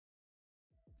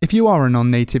If you are a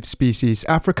non-native species,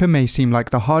 Africa may seem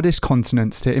like the hardest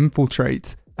continent to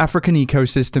infiltrate. African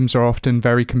ecosystems are often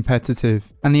very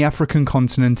competitive, and the African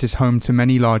continent is home to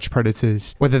many large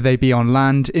predators, whether they be on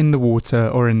land, in the water,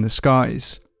 or in the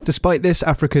skies. Despite this,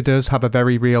 Africa does have a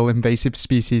very real invasive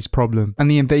species problem, and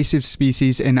the invasive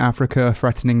species in Africa are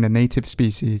threatening the native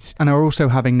species, and are also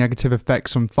having negative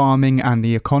effects on farming and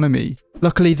the economy.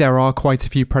 Luckily, there are quite a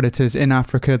few predators in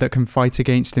Africa that can fight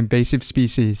against invasive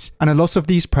species, and a lot of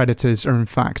these predators are in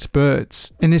fact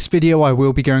birds. In this video, I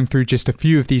will be going through just a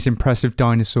few of these impressive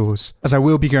dinosaurs, as I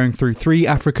will be going through 3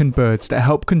 African birds that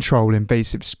help control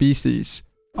invasive species.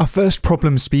 Our first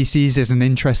problem species is an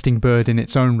interesting bird in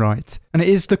its own right, and it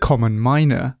is the common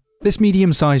myna. This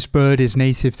medium-sized bird is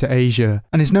native to Asia,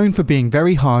 and is known for being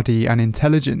very hardy and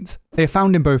intelligent. They are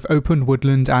found in both open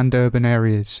woodland and urban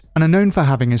areas, and are known for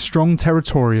having a strong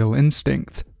territorial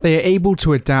instinct. They are able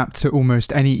to adapt to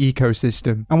almost any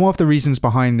ecosystem, and one of the reasons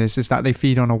behind this is that they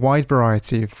feed on a wide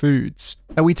variety of foods.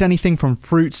 They'll eat anything from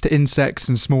fruits to insects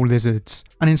and small lizards,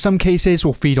 and in some cases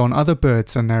will feed on other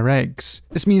birds and their eggs.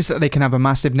 This means that they can have a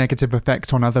massive negative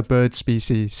effect on other bird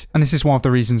species, and this is one of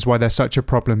the reasons why they're such a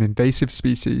problem invasive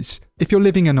species. If you're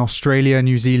living in Australia,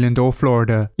 New Zealand or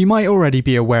Florida, you might already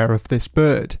be aware of this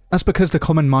bird. That's because the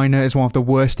common myna is one of the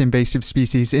worst invasive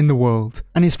species in the world,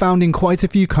 and is found in quite a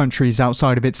few countries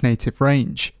outside of its native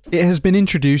range. It has been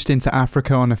introduced into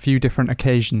Africa on a few different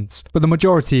occasions, but the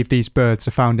majority of these birds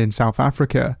are found in South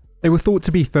Africa. They were thought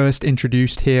to be first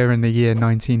introduced here in the year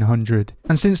 1900,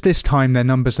 and since this time their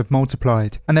numbers have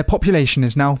multiplied, and their population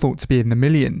is now thought to be in the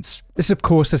millions. This of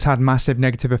course has had massive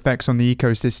negative effects on the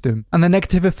ecosystem, and the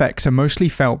negative effects are mostly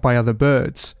felt by other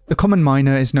birds. The common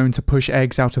myna is known to push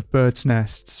eggs out of birds'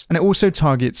 nests, and it also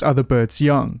targets other birds'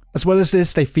 young. As well as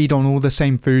this, they feed on all the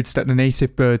same foods that the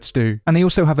native birds do, and they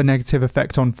also have a negative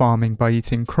effect on farming by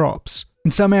eating crops. In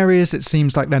some areas it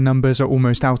seems like their numbers are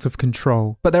almost out of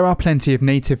control, but there are plenty of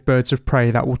native birds of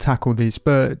prey that will tackle these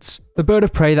birds. The bird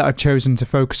of prey that I've chosen to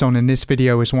focus on in this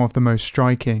video is one of the most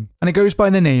striking, and it goes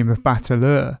by the name of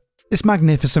Bateleur. This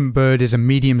magnificent bird is a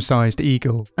medium-sized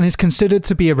eagle, and is considered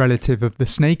to be a relative of the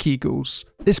snake eagles.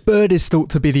 This bird is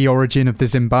thought to be the origin of the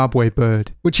Zimbabwe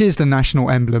bird, which is the national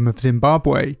emblem of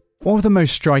Zimbabwe. One of the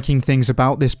most striking things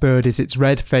about this bird is its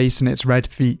red face and its red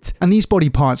feet, and these body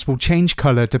parts will change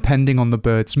colour depending on the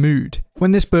bird's mood.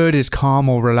 When this bird is calm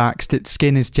or relaxed, its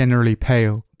skin is generally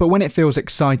pale, but when it feels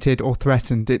excited or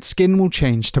threatened, its skin will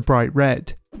change to bright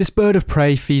red. This bird of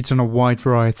prey feeds on a wide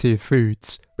variety of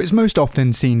foods, but is most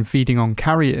often seen feeding on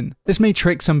carrion. This may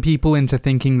trick some people into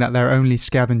thinking that they're only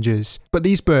scavengers, but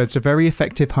these birds are very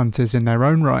effective hunters in their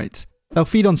own right. They'll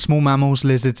feed on small mammals,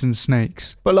 lizards and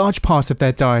snakes, but a large part of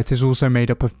their diet is also made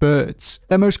up of birds.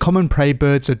 Their most common prey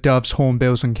birds are doves,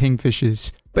 hornbills and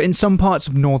kingfishers, but in some parts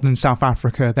of northern South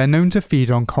Africa they're known to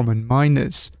feed on common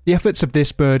mynas. The efforts of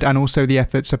this bird and also the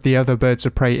efforts of the other birds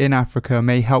of prey in Africa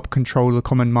may help control the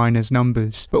common mynas'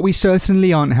 numbers, but we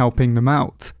certainly aren't helping them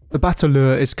out. The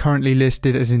Bateleur is currently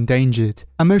listed as endangered,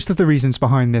 and most of the reasons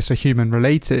behind this are human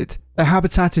related. Their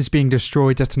habitat is being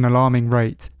destroyed at an alarming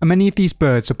rate, and many of these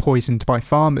birds are poisoned by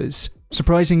farmers.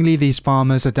 Surprisingly, these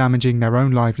farmers are damaging their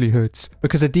own livelihoods,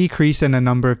 because a decrease in the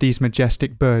number of these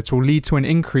majestic birds will lead to an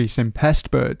increase in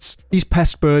pest birds. These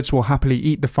pest birds will happily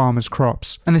eat the farmers'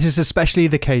 crops, and this is especially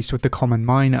the case with the common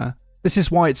myna. This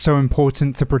is why it's so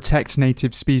important to protect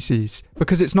native species,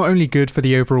 because it's not only good for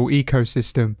the overall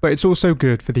ecosystem, but it's also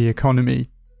good for the economy.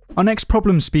 Our next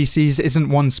problem species isn't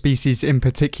one species in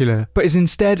particular, but is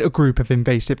instead a group of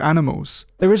invasive animals.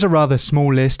 There is a rather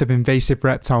small list of invasive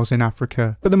reptiles in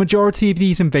Africa, but the majority of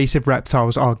these invasive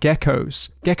reptiles are geckos.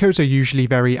 Geckos are usually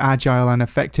very agile and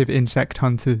effective insect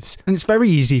hunters, and it's very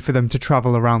easy for them to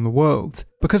travel around the world.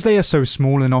 Because they are so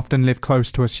small and often live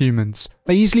close to us humans,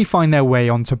 they easily find their way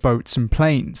onto boats and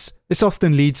planes. This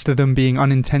often leads to them being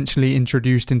unintentionally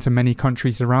introduced into many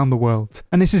countries around the world,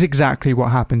 and this is exactly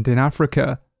what happened in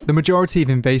Africa. The majority of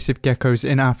invasive geckos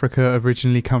in Africa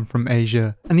originally come from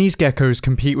Asia, and these geckos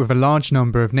compete with a large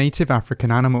number of native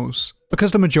African animals.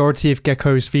 Because the majority of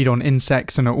geckos feed on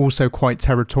insects and are also quite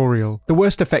territorial, the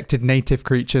worst affected native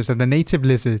creatures are the native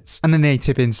lizards and the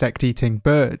native insect-eating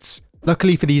birds.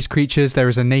 Luckily for these creatures, there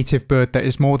is a native bird that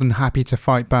is more than happy to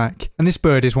fight back, and this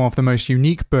bird is one of the most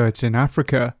unique birds in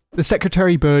Africa. The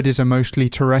Secretarybird is a mostly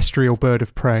terrestrial bird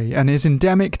of prey and is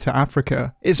endemic to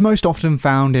Africa. It's most often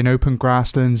found in open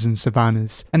grasslands and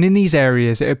savannas, and in these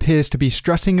areas it appears to be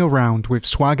strutting around with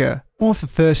swagger. One of the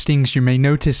first things you may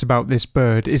notice about this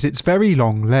bird is its very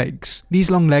long legs.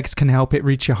 These long legs can help it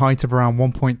reach a height of around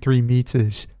 1.3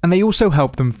 meters, and they also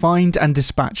help them find and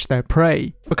dispatch their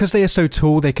prey. Because they are so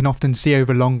tall, they can often see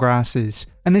over long grasses,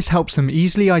 and this helps them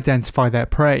easily identify their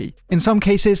prey. In some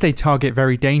cases, they target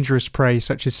very dangerous prey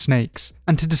such as snakes,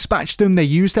 and to dispatch them they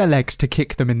use their legs to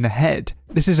kick them in the head.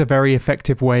 This is a very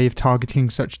effective way of targeting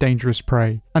such dangerous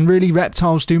prey, and really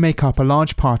reptiles do make up a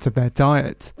large part of their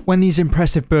diet. When these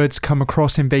impressive birds come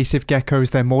across invasive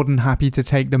geckos, they're more than happy to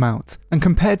take them out, and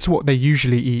compared to what they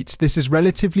usually eat, this is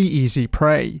relatively easy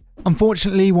prey.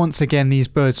 Unfortunately, once again, these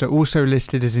birds are also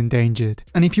listed as endangered,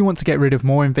 and if you want to get rid of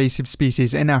more invasive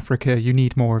species in Africa, you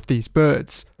need more of these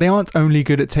birds. They aren't only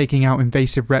good at taking out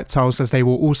invasive reptiles, as they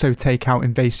will also take out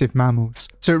invasive mammals,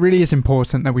 so it really is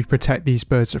important that we protect these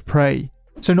birds of prey.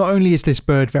 So not only is this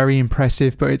bird very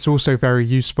impressive, but it's also very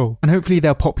useful, and hopefully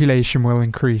their population will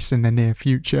increase in the near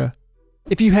future.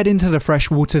 If you head into the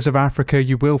fresh waters of Africa,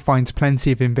 you will find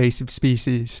plenty of invasive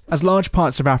species, as large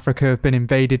parts of Africa have been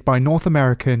invaded by North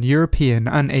American, European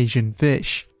and Asian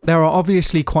fish. There are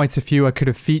obviously quite a few I could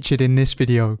have featured in this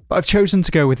video, but I've chosen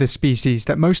to go with a species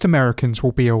that most Americans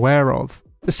will be aware of.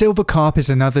 The silver carp is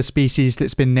another species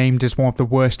that's been named as one of the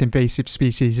worst invasive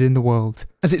species in the world,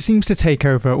 as it seems to take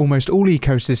over almost all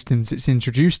ecosystems it's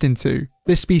introduced into.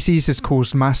 This species has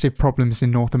caused massive problems in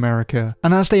North America,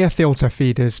 and as they are filter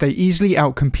feeders, they easily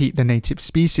outcompete the native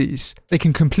species. They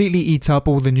can completely eat up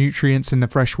all the nutrients in the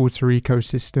freshwater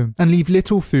ecosystem, and leave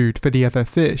little food for the other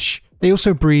fish. They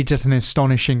also breed at an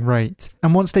astonishing rate,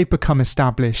 and once they've become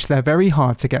established, they're very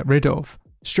hard to get rid of.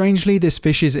 Strangely, this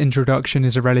fish's introduction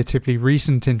is a relatively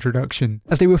recent introduction,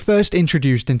 as they were first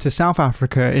introduced into South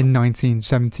Africa in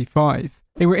 1975.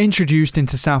 They were introduced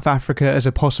into South Africa as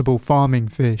a possible farming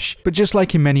fish, but just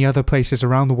like in many other places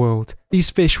around the world,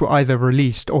 these fish were either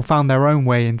released or found their own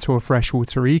way into a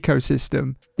freshwater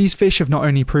ecosystem. These fish have not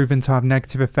only proven to have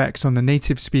negative effects on the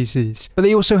native species, but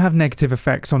they also have negative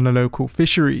effects on the local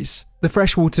fisheries. The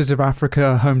freshwaters of Africa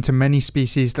are home to many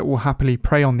species that will happily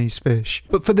prey on these fish,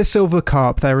 but for the silver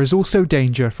carp there is also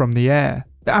danger from the air.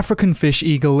 The African fish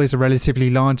eagle is a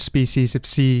relatively large species of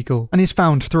sea eagle and is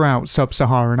found throughout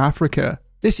sub-Saharan Africa.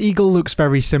 This eagle looks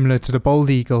very similar to the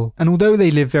bald eagle, and although they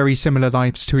live very similar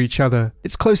lives to each other,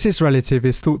 its closest relative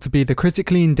is thought to be the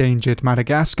critically endangered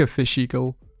Madagascar fish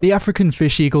eagle. The African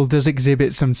fish eagle does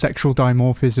exhibit some sexual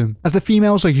dimorphism, as the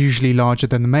females are usually larger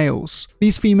than the males.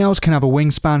 These females can have a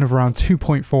wingspan of around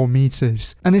 2.4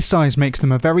 meters, and this size makes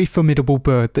them a very formidable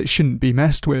bird that shouldn't be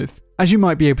messed with. As you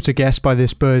might be able to guess by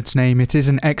this bird's name, it is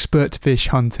an expert fish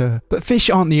hunter, but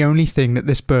fish aren't the only thing that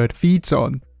this bird feeds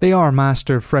on. They are a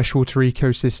master of freshwater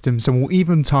ecosystems and will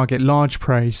even target large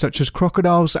prey such as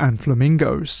crocodiles and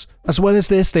flamingos. As well as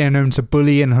this, they are known to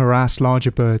bully and harass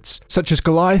larger birds, such as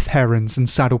Goliath herons and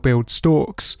saddle-billed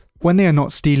storks. When they are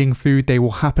not stealing food, they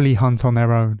will happily hunt on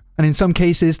their own, and in some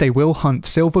cases they will hunt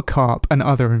silver carp and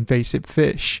other invasive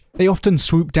fish. They often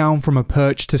swoop down from a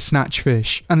perch to snatch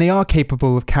fish, and they are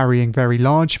capable of carrying very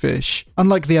large fish.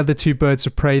 Unlike the other two birds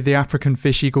of prey, the African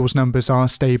fish eagle's numbers are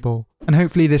stable, and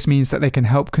hopefully this means that they can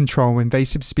help control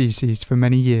invasive species for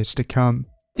many years to come.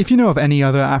 If you know of any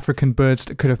other African birds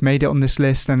that could have made it on this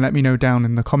list, then let me know down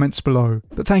in the comments below.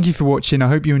 But thank you for watching, I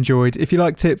hope you enjoyed. If you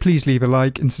liked it, please leave a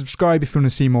like and subscribe if you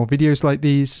want to see more videos like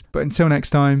these. But until next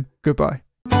time, goodbye.